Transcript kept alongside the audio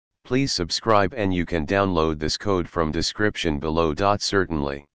Please subscribe and you can download this code from description below.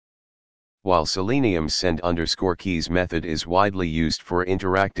 Certainly. While Selenium's send_keys method is widely used for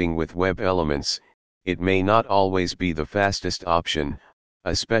interacting with web elements, it may not always be the fastest option,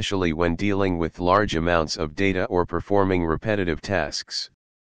 especially when dealing with large amounts of data or performing repetitive tasks.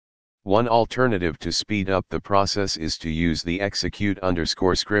 One alternative to speed up the process is to use the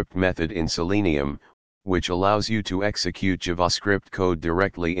execute_script method in Selenium, which allows you to execute JavaScript code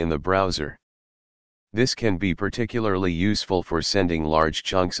directly in the browser. This can be particularly useful for sending large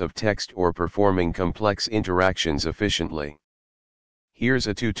chunks of text or performing complex interactions efficiently. Here's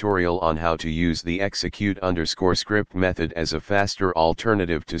a tutorial on how to use the execute_script method as a faster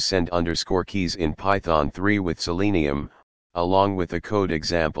alternative to send_keys in Python 3 with Selenium, along with a code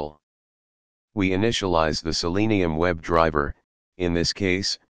example. We initialize the Selenium WebDriver, in this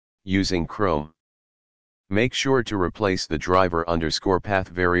case, using Chrome. Make sure to replace the driver_path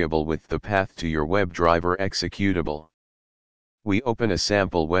variable with the path to your WebDriver executable. We open a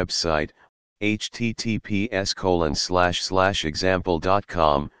sample website,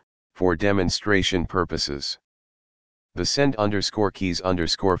 https://example.com, for demonstration purposes. The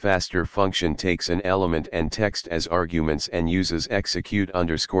send_keys_faster function takes an element and text as arguments and uses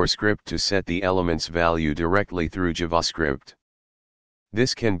execute_script to set the element's value directly through JavaScript.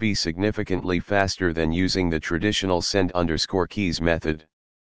 This can be significantly faster than using the traditional send_keys method.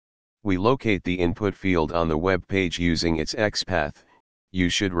 We locate the input field on the web page using its XPath. You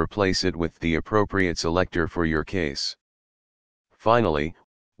should replace it with the appropriate selector for your case. Finally,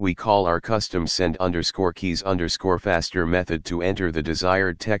 we call our custom send_keys_faster method to enter the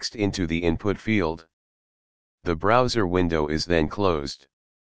desired text into the input field. The browser window is then closed.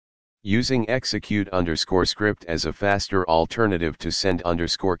 Using execute_script as a faster alternative to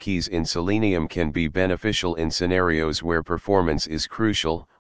send_keys in Selenium can be beneficial in scenarios where performance is crucial,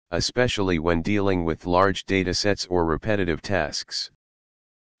 especially when dealing with large datasets or repetitive tasks.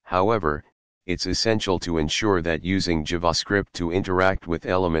 However, it's essential to ensure that using JavaScript to interact with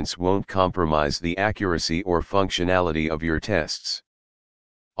elements won't compromise the accuracy or functionality of your tests.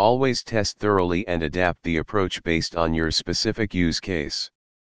 Always test thoroughly and adapt the approach based on your specific use case.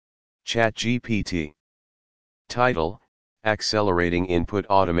 ChatGPT. Title: Accelerating Input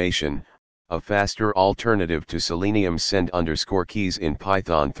Automation, a faster alternative to Selenium send_keys in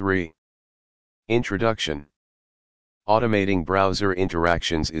Python 3. Introduction. Automating browser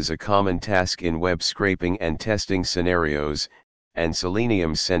interactions is a common task in web scraping and testing scenarios, and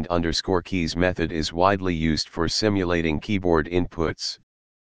Selenium's send_keys method is widely used for simulating keyboard inputs.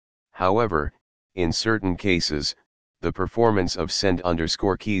 However, in certain cases, the performance of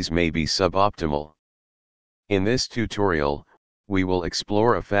send_keys may be suboptimal. In this tutorial, we will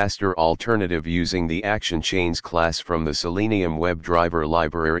explore a faster alternative using the ActionChains class from the Selenium WebDriver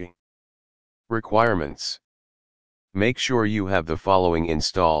library. Requirements. Make sure you have the following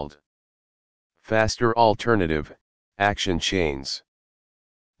installed. Faster alternative, ActionChains.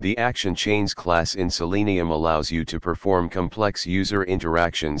 The ActionChains class in Selenium allows you to perform complex user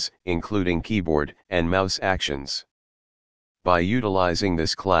interactions, including keyboard and mouse actions. By utilizing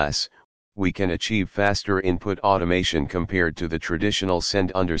this class, we can achieve faster input automation compared to the traditional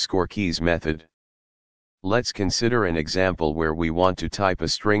send_keys method. Let's consider an example where we want to type a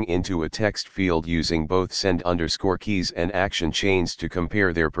string into a text field using both send_keys and ActionChains to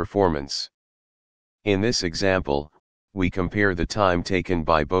compare their performance. In this example, we compare the time taken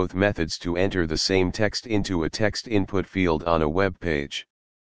by both methods to enter the same text into a text input field on a web page.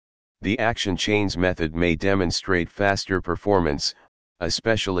 The ActionChains method may demonstrate faster performance,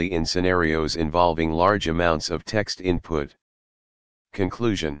 especially in scenarios involving large amounts of text input.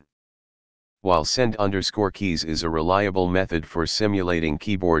 Conclusion. While send_keys is a reliable method for simulating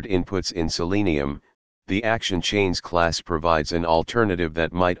keyboard inputs in Selenium, the ActionChains class provides an alternative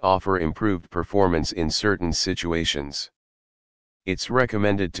that might offer improved performance in certain situations. It's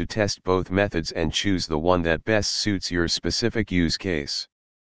recommended to test both methods and choose the one that best suits your specific use case.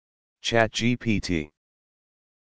 ChatGPT.